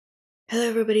Hello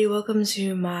everybody, welcome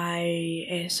to my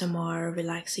ASMR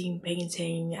relaxing,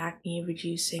 painting, acne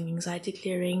reducing, anxiety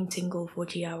clearing, tingle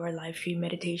 40-hour live stream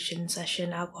meditation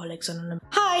session, Alcoholics Anonymous.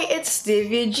 Hi, it's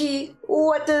Divya G.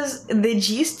 What does the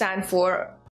G stand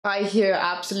for? I hear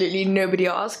absolutely nobody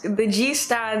ask. The G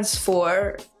stands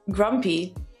for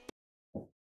grumpy.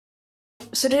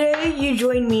 So today you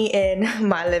join me in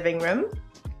my living room.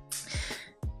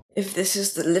 If this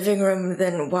is the living room,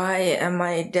 then why am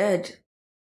I dead?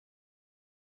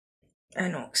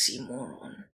 An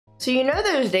oxymoron. So you know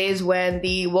those days when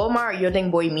the Walmart yoding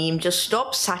boy meme just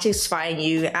stops satisfying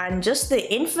you and just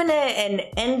the infinite and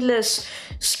endless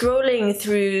scrolling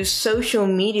through social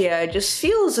media just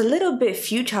feels a little bit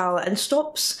futile and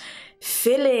stops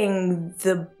filling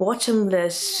the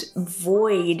bottomless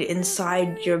void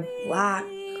inside your black,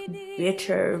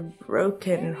 bitter,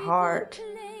 broken heart.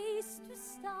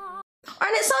 And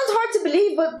it sounds hard to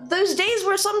believe, but those days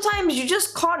where sometimes you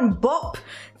just can't bop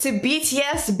to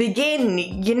BTS Begin,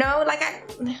 you know?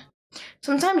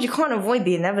 Sometimes you can't avoid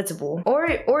the inevitable.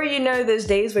 Or you know those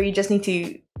days where you just need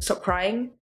to stop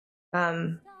crying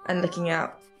and looking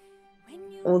at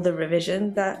all the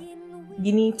revision that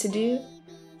you need to do.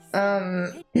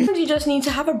 You just need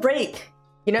to have a break,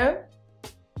 you know?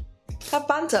 Have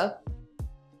banter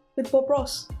with Bob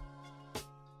Ross.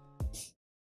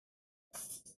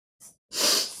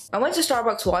 I went to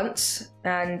Starbucks once,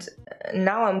 and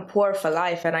now I'm poor for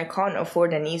life and I can't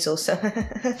afford an easel, so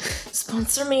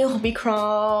sponsor me,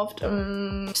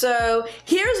 Hobbycraft. So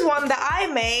here's one that I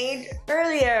made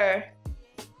earlier.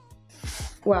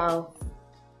 Wow.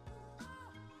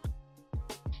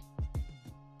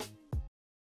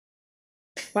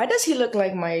 Why does he look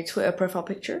like my Twitter profile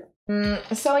picture?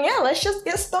 So yeah, let's just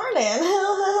get started.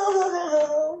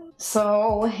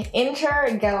 So,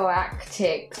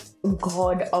 intergalactic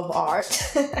god of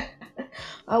art.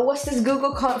 What's this?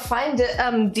 Google can't find it.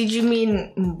 Did you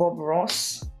mean Bob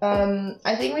Ross?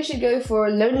 I think we should go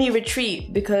for Lonely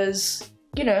Retreat because,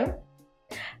 you know,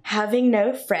 having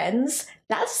no friends,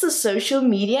 that's the social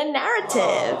media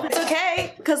narrative. It's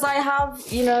okay, because I have,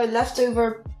 you know,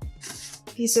 leftover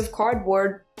piece of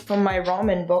cardboard from my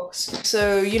ramen box.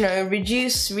 So, you know,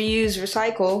 reduce, reuse,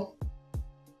 recycle.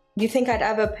 You think I'd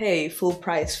ever pay full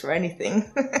price for anything?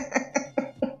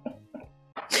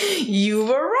 You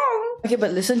were wrong. Okay,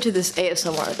 but listen to this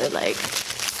ASMR. They're like,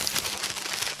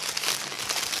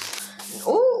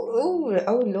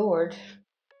 oh Lord.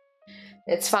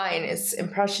 It's fine. It's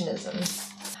impressionism.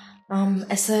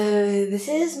 So this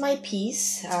is my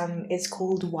piece. It's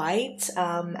called White,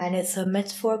 and it's a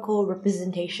metaphorical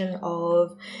representation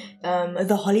of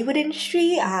the Hollywood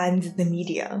industry and the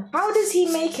media. How does he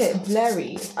make it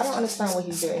blurry? I don't understand what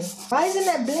he's doing. Why isn't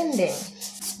it blending?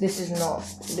 This is not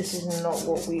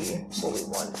what we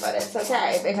want, but it's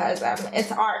okay because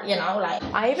it's art, you know. Like,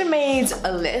 I even made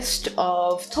a list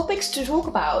of topics to talk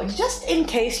about just in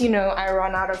case, you know, I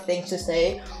run out of things to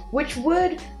say, which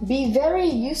would be very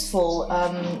useful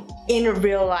in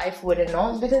real life, would it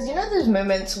not? Because you know those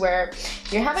moments where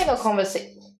you're having a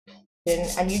conversation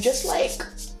and you just like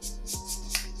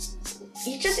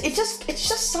it's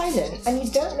just silent and you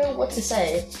don't know what to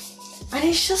say. And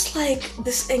it's just like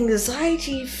this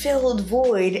anxiety-filled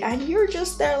void, and you're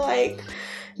just there like,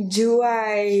 do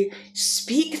I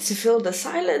speak to fill the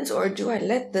silence or do I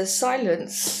let the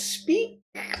silence speak?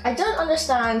 I don't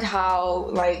understand how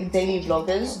like daily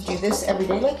vloggers do this every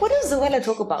day. Like, what does Zoella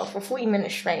talk about for 40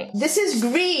 minutes straight? This is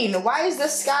green. Why is the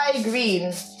sky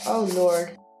green? Oh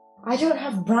Lord. I don't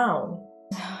have brown.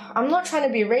 I'm not trying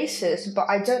to be racist, but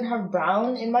I don't have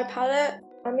brown in my palette.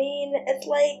 I mean, it's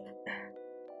like,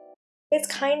 it's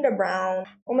kind of brown.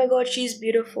 Oh my god, she's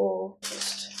beautiful.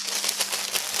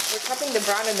 We're tapping the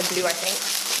brown and the blue, I think.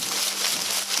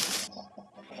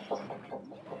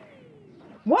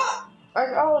 What?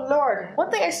 Oh lord. One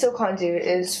thing I still can't do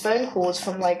is phone calls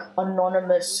from like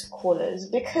anonymous callers,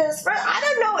 because I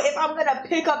don't know if I'm gonna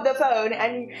pick up the phone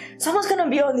and someone's gonna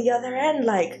be on the other end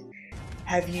like,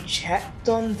 have you checked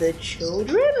on the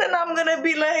children? And I'm gonna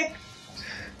be like,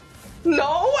 no,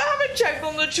 I haven't checked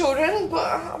on the children, but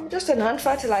I'm just an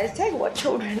unfertilized egg. What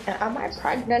children? Am I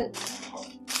pregnant?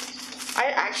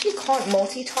 I actually can't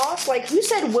multitask. Like, who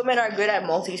said women are good at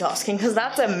multitasking? Because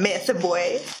that's a myth,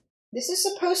 boy. This is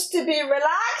supposed to be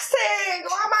relaxing.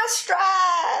 Why am I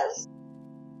stressed?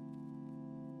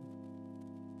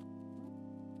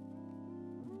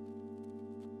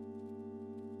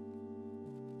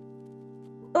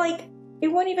 Like, it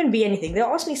won't even be anything. They'll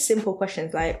ask me simple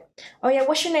questions like, oh yeah,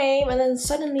 what's your name? And then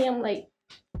suddenly I'm like,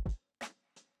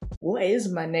 what is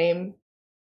my name?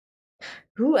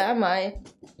 Who am I?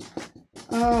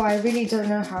 Oh, I really don't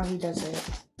know how he does it.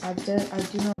 I do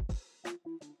not.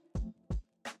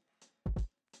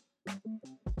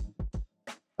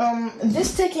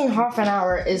 This taking half an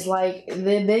hour is like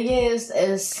the biggest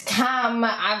scam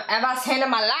I've ever seen in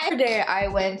my life. Today I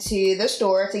went to the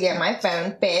store to get my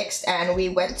phone fixed, and we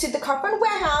went to the Carphone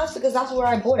warehouse because that's where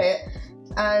I bought it.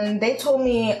 And they told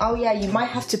me, oh yeah, you might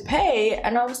have to pay.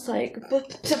 And I was like,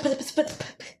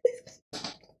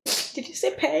 did you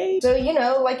say pay? So, you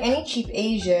know, like any cheap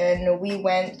Asian, we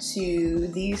went to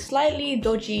the slightly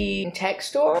dodgy tech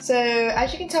store. So,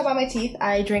 as you can tell by my teeth,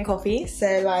 I drink coffee.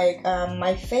 So, like,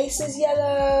 my face is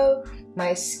yellow,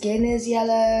 my skin is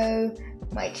yellow,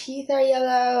 my teeth are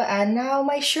yellow, and now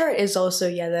my shirt is also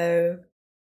yellow.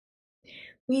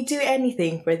 We do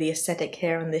anything for the aesthetic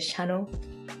here on this channel.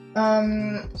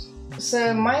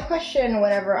 So my question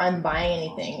whenever I'm buying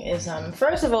anything is,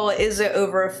 first of all, is it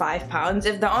over £5?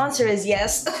 If the answer is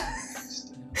yes,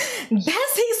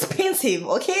 that's expensive,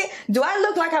 okay? Do I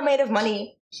look like I'm made of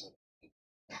money?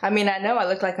 I mean, I know I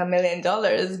look like $1 million,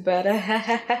 but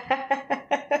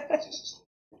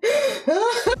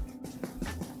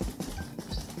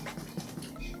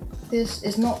this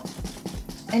is not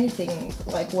anything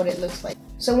like what it looks like.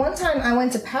 So one time I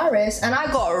went to Paris and I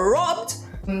got robbed.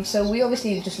 So we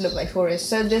obviously just look like tourists.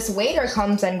 So this waiter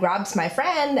comes and grabs my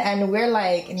friend, and we're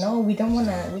like, no, we don't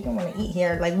wanna eat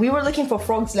here. Like, we were looking for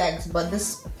frog's legs, but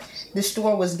this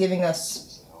store was giving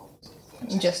us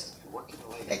just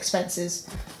expenses.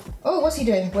 Oh, what's he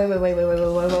doing? Wait,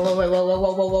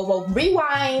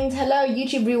 rewind. Hello,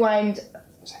 YouTube rewind.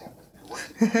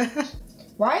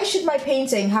 Why should my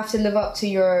painting have to live up to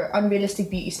your unrealistic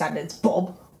beauty standards,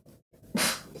 Bob?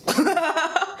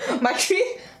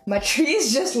 My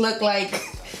trees just look like,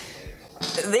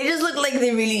 they just look like they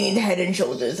really need Head and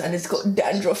Shoulders, and it's got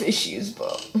dandruff issues,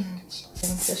 but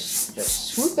just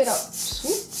swoop it up.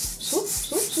 Swoop, swoop,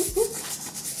 swoop, swoop, swoop.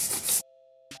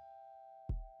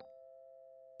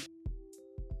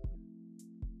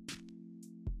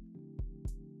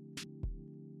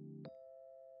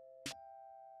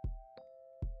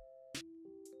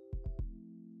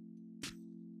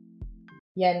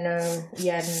 Yeah, no,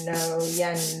 yeah, no,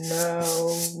 yeah, no,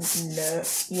 no,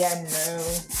 yeah, no.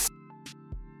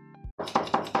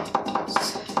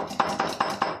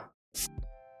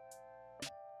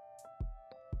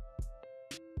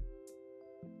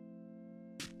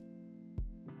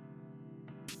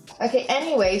 Okay,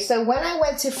 anyway, so when I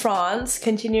went to France,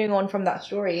 continuing on from that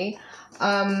story,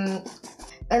 and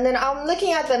then I'm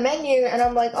looking at the menu and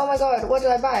I'm like, oh my god, what do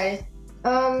I buy?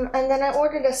 And then I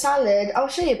ordered a salad. I'll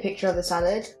show you a picture of the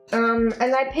salad. And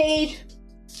I paid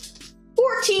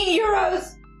 14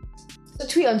 euros. A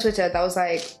tweet on Twitter that was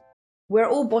like, we're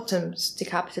all bottoms to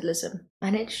capitalism.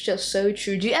 And it's just so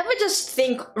true. Do you ever just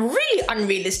think really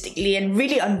unrealistically and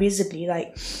really unreasonably,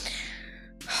 like,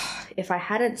 if I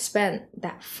hadn't spent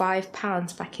that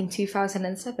 £5 back in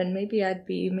 2007, maybe I'd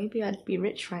be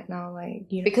rich right now, like,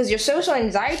 you know. Because your social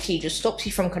anxiety just stops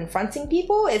you from confronting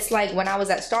people. It's like when I was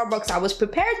at Starbucks, I was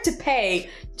prepared to pay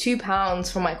 £2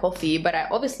 for my coffee, but I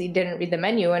obviously didn't read the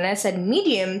menu, and I said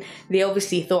medium. They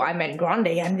obviously thought I meant grande,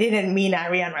 and didn't mean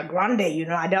Ariana Grande, you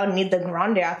know. I don't need the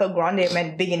grande. I thought grande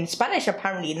meant big in Spanish,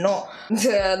 apparently not.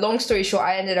 Long story short,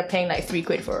 I ended up paying like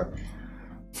 £3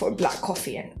 for black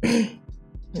coffee, and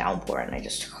now I'm poor, and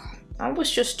I was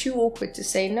just too awkward to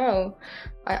say no.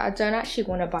 I don't actually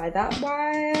want to buy that.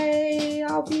 Why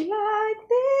I'll be like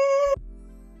this?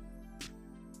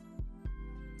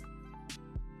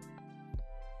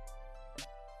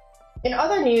 In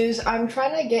other news, I'm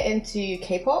trying to get into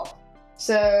K-pop.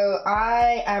 So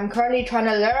I am currently trying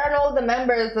to learn all the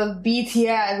members of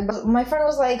BTS. But my friend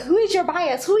was like, who is your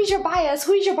bias? Who is your bias?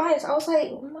 Who is your bias? I was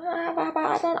like,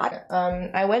 I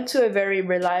don't. I went to a very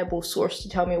reliable source to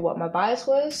tell me what my bias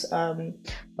was,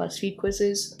 BuzzFeed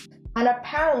quizzes. And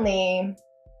apparently,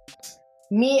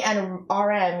 me and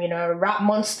RM, you know, Rap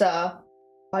Monster,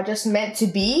 are just meant to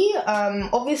be.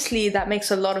 Obviously, that makes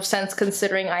a lot of sense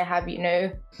considering I have, you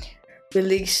know,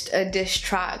 released a diss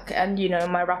track, and you know,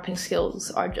 my rapping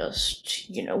skills are just,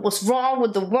 you know, what's wrong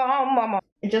with the wrong mama.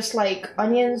 Just like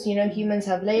onions, you know, humans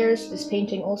have layers. This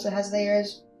painting also has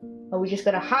layers. But we just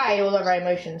gotta hide all of our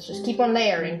emotions. Just keep on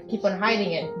layering, keep on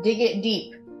hiding it, dig it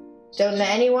deep. Don't let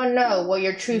anyone know what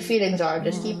your true feelings are.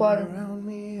 Just keep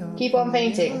on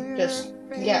painting. Just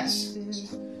yes.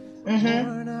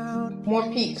 More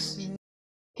peaks.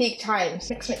 Peak times.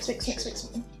 Mix, mix, mix, mix, mix.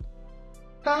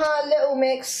 Haha, little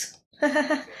mix.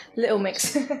 Little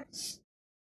mix.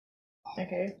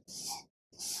 Okay.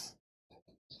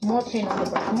 More paint on the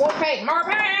brush. More paint! More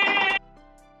paint!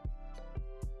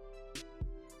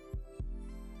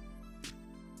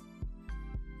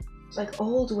 It's like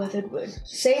old weathered wood.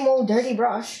 Same old dirty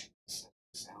brush.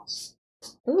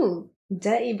 Ooh,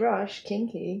 dirty brush,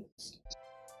 kinky.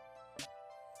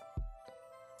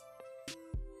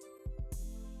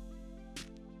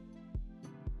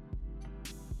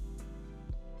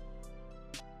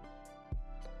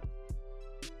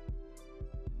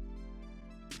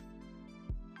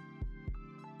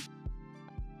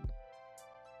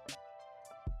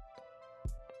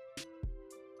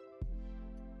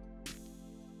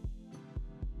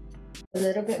 A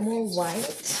little bit more white.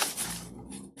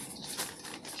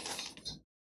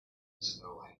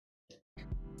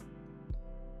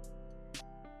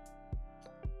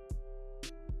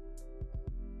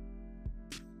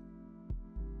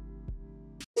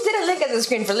 Didn't look at the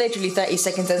screen for literally 30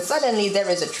 seconds and suddenly there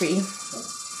is a tree.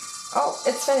 Oh,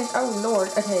 it's finished. Oh lord.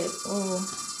 Okay. Ooh.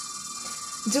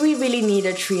 Do we really need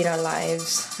a tree in our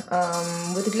lives?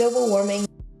 With global warming.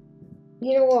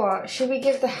 You know what? Should we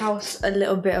give the house a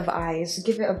little bit of eyes?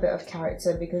 Give it a bit of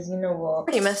character, because you know what?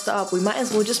 Pretty messed up. We might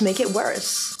as well just make it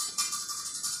worse.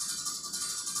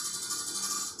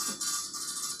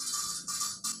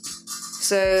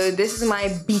 So this is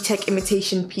my B-Tech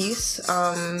imitation piece.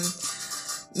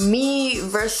 Me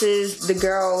versus the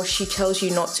girl she tells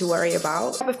you not to worry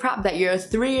about. The type of crap that your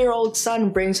 3-year-old son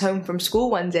brings home from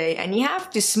school one day and you have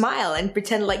to smile and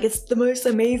pretend like it's the most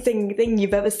amazing thing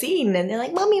you've ever seen, and they're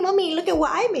like, "Mommy, mommy, look at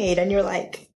what I made," and you're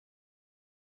like,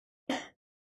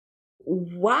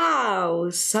 wow,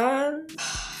 son.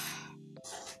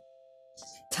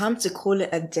 Time to call it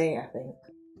a day, I think.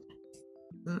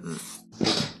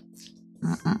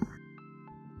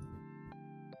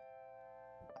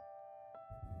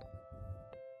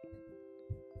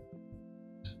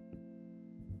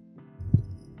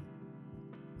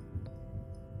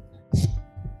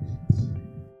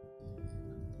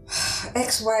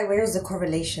 XY, where's the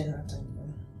correlation?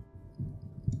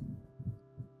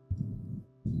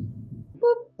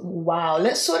 Wow,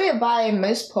 let's sort it by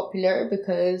most popular,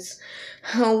 because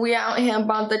we out here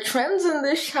about the trends in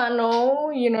this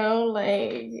channel, you know,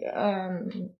 like,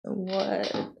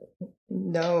 what?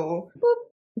 No.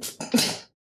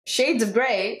 Shades of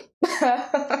grey.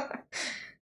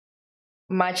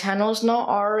 My channel's not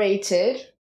R-rated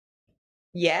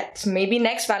yet. Maybe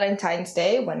next Valentine's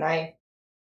Day when I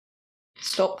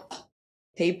stop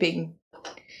taping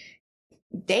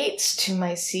dates to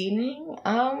my ceiling.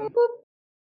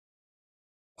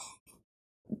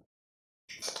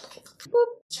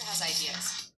 Has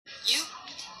ideas.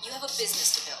 You have a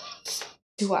business to build.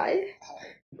 Do I?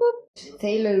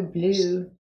 Phthalo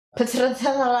blue.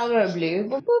 Phthalo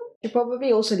blue. Should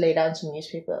probably also lay down some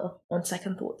newspaper on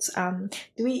second thoughts.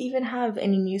 Do we even have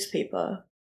any newspaper?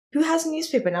 Who has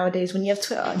newspaper nowadays when you have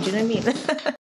Twitter? Do you know what I mean?